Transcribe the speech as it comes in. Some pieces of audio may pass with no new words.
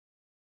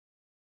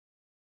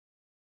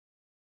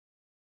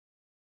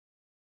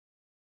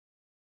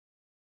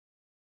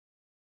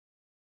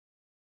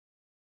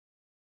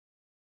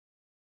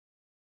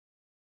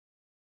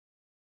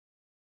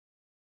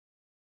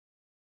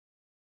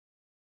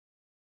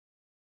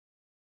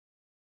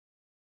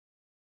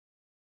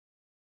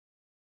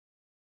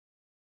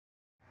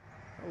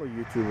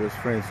Hello YouTubers,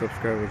 friends,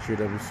 subscribers,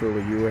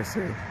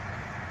 jwsolarusa.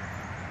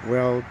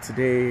 Well,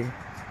 today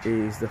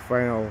is the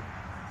final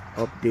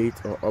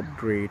update or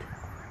upgrade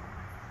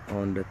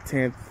on the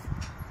 10th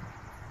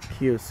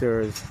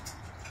Kyocera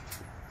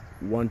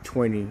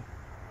 120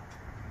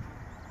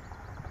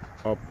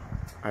 up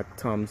at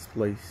Tom's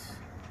place,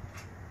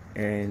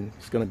 and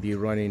it's gonna be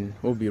running.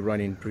 We'll be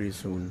running pretty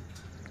soon,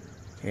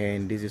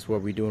 and this is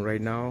what we're doing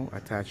right now,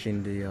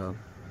 attaching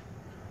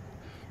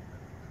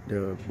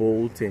the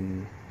bolt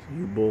and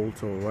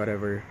U-bolt or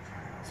whatever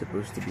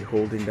supposed to be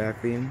holding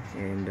that thing,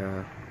 and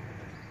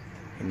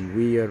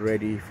we are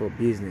ready for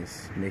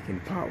business, making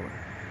power.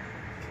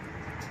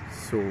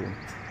 So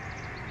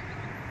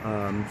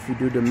if you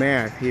do the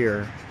math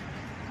here,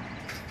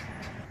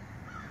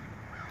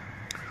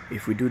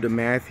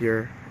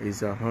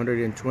 is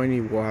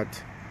 120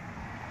 watt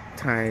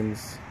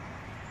times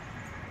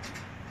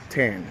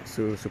 10,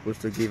 so it's supposed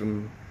to give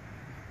him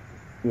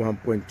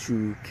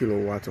 1.2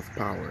 kilowatts of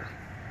power.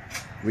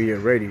 We are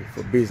ready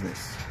for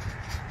business,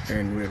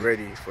 and we're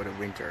ready for the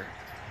winter.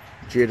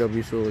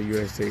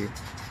 jwsolarusa,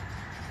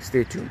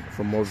 stay tuned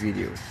for more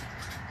videos.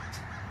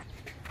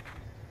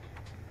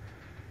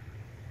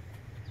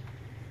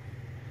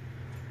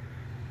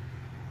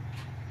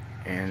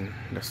 And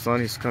the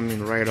sun is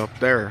coming right up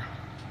there.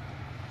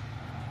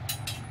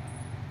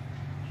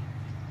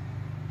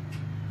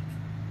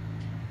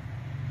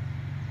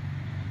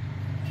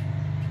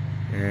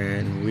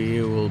 And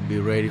we will be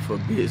ready for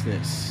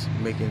business,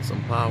 making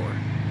some power.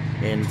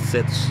 And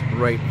sits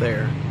right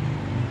there,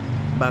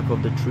 back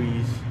of the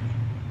trees.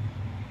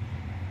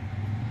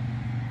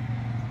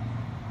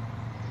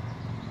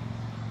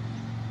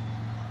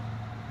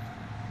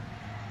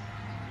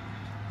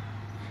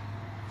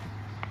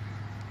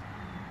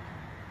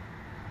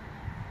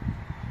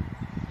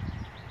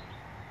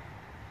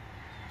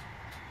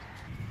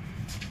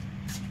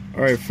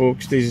 Alright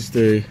folks, this is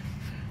the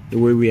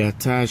way we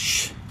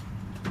attach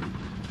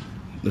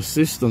the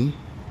system,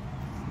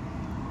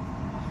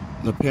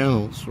 the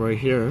panels right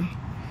here.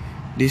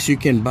 This you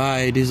can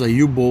buy, these are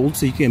U-bolts,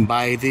 so you can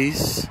buy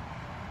these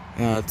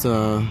at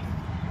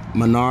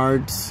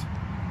Menards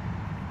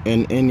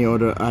and any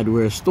other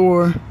hardware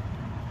store.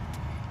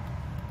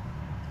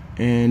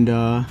 And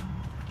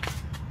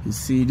you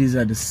see, these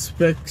are the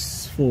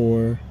specs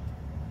for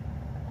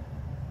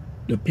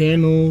the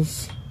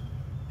panels.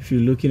 If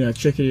you're looking at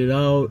checking it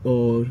out,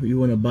 or you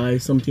want to buy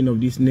something of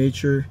this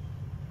nature,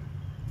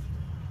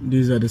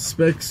 these are the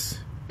specs.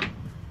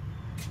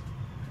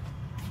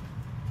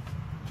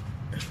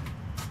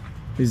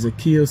 Is a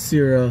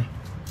Kyocera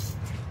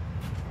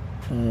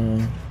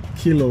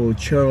Kilo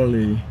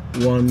Charlie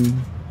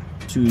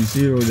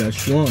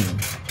 120-1.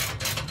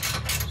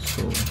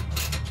 So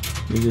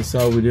this is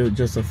how we do it.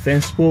 Just a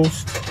fence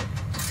post.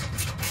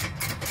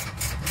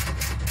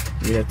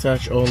 We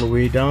attach all the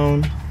way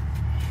down,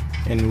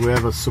 and we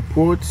have a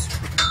support.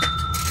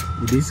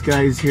 These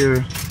guys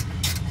here,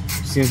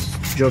 since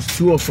just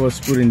two of us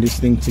putting this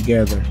thing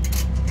together,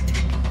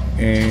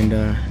 and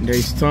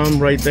there's Tom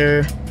right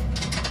there.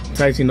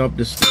 Tighten up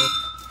the stuff,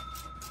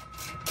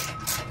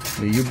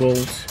 the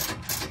U-bolts,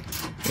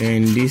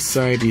 and this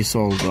side is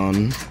all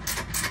done.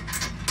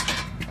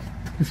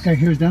 This guy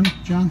here is done,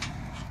 John?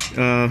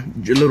 A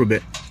little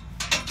bit.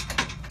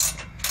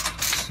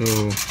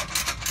 So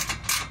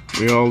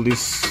all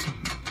this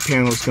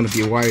panel is going to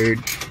be wired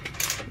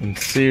in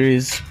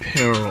series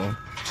parallel.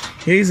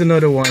 Here's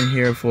another one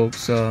here,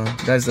 folks.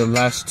 That's the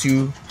last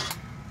two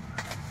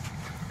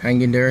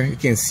hanging there. You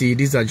can see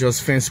these are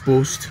just fence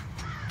posts.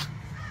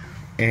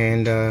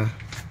 And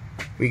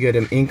we got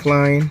them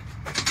incline.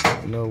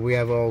 You know, we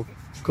have all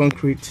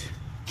concrete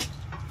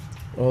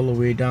all the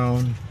way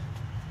down.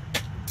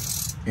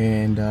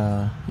 And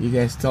you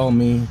guys tell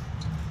me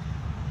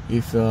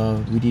if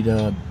we did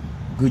a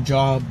good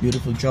job,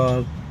 beautiful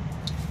job,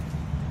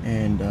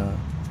 and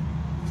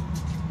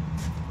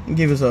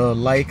give us a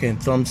like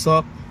and thumbs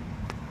up.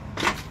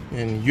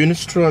 And unit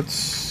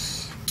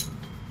struts,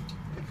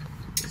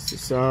 this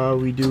is how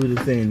we do the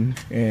thing.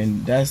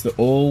 And that's the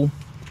old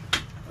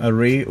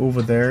array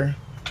over there.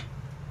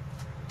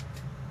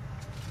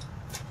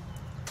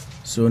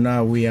 So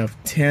now we have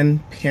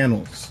 10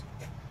 panels,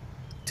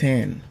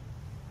 10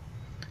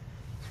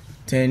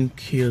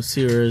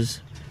 Kyocera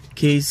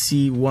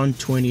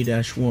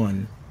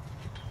Kc120-1,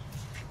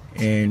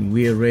 and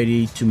we are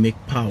ready to make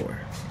power.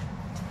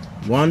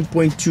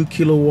 1.2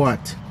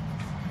 kilowatt.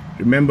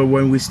 Remember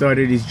when we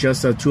started, it's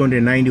just a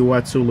 290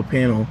 watt solar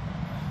panel.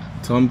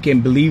 Tom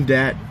can't believe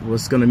that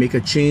was gonna make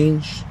a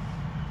change.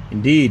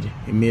 Indeed,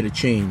 it made a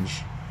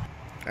change.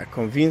 I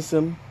convinced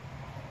him,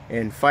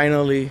 and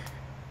finally,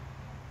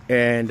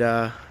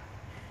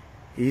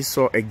 he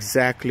saw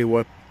exactly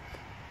what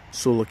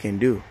solar can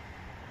do.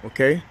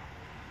 Okay,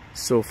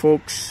 so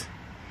folks,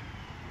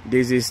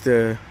 this is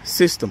the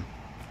system.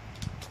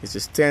 It's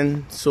just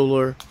 10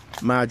 solar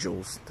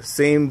modules, the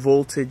same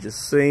voltage, the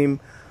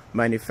same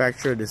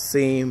manufacturer, the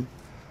same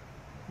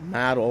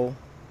model,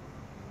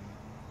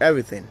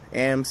 everything,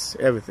 amps,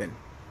 everything,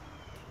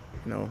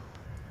 you know.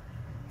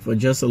 for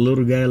just a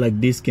little guy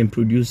like this can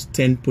produce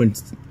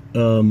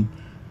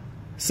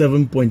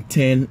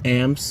 7.10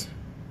 amps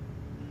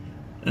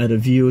at a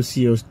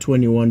VOC of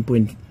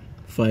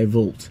 21.5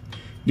 volts.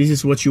 This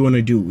is what you want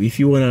to do if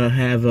you want to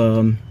have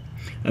a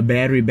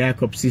battery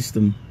backup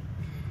system,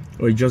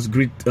 or just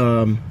grid.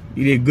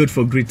 They're good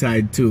for grid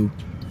tied too.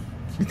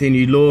 Then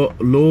you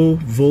low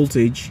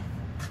voltage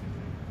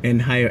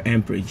and higher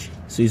amperage,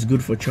 so it's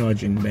good for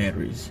charging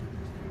batteries.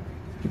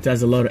 It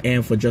has a lot of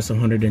amp for just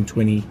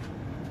 120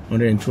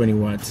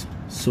 watts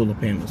solar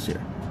panels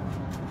here.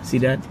 See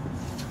that?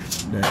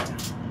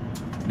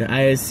 The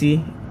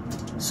ISC,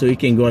 so you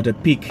can go at a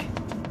peak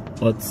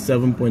at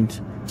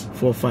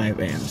 7.45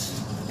 amps.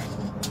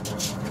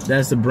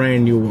 That's the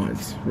brand new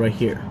ones right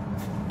here,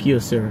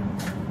 Kyocera.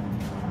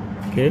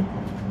 Okay,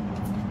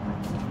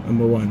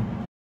 number one.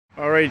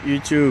 All right,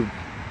 YouTube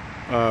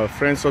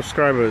friends,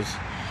 subscribers,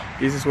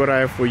 this is what I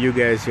have for you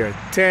guys here.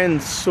 10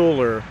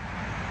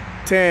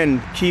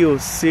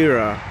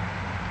 Kyocera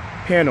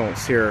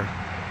panels here,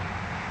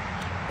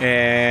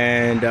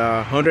 and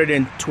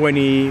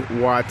 120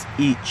 watts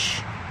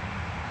each.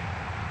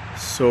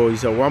 So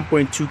it's a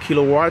 1.2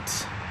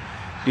 kilowatts.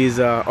 These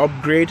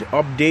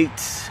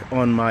updates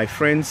on my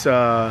friend's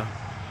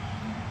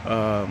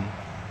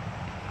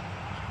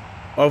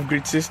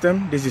off-grid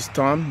system. This is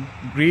Tom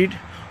grid,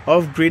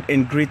 off-grid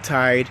and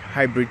grid-tied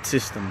hybrid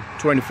system,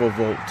 24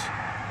 volt.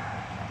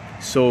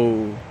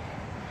 So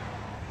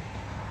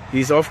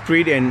he's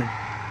off-grid and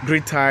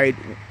grid-tied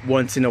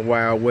once in a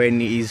while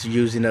when he's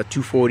using a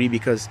 240,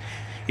 because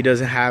he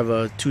doesn't have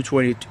a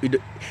 220.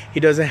 He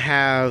doesn't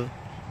have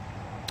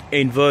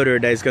an inverter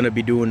that is going to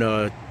be doing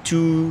a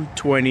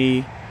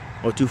 220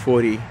 or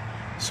 240.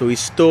 So his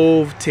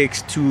stove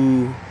takes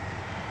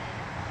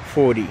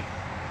 240.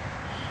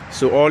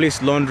 So all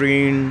his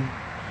laundering,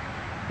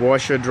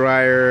 washer,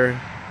 dryer,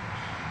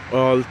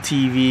 all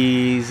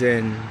TVs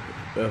and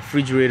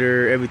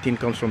refrigerator, everything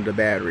comes from the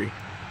battery.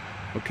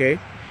 Okay,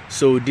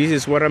 so this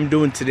is what I'm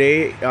doing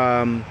today.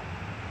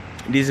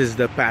 This is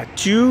the part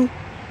 2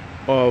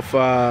 of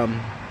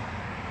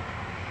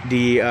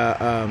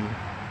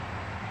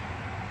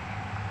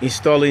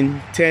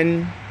installing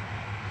 10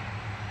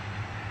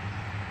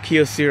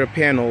 Kyocera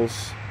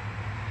panels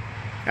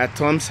at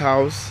Tom's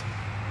house,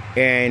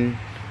 and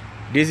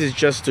this is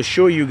just to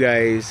show you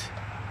guys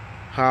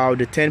how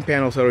the 10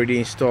 panels are already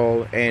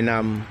installed, and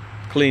I'm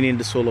cleaning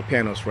the solar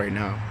panels right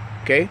now.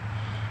 Okay,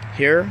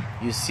 here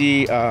you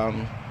see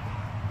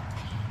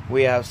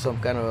we have some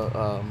kind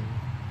of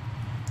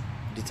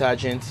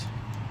detergent.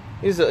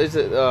 It's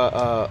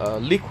a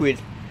liquid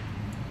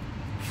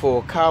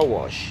for car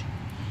wash.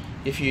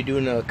 If you're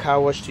doing a car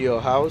wash to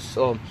your house,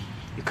 or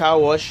you car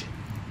wash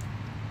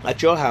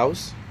at your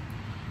house,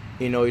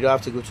 you know, you don't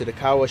have to go to the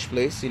car wash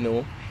place. You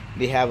know,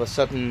 they have a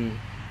certain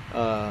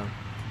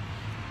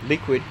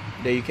liquid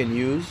that you can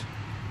use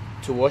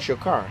to wash your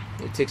car.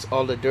 It takes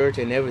all the dirt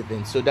and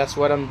everything. So that's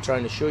what I'm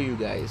trying to show you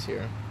guys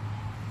here.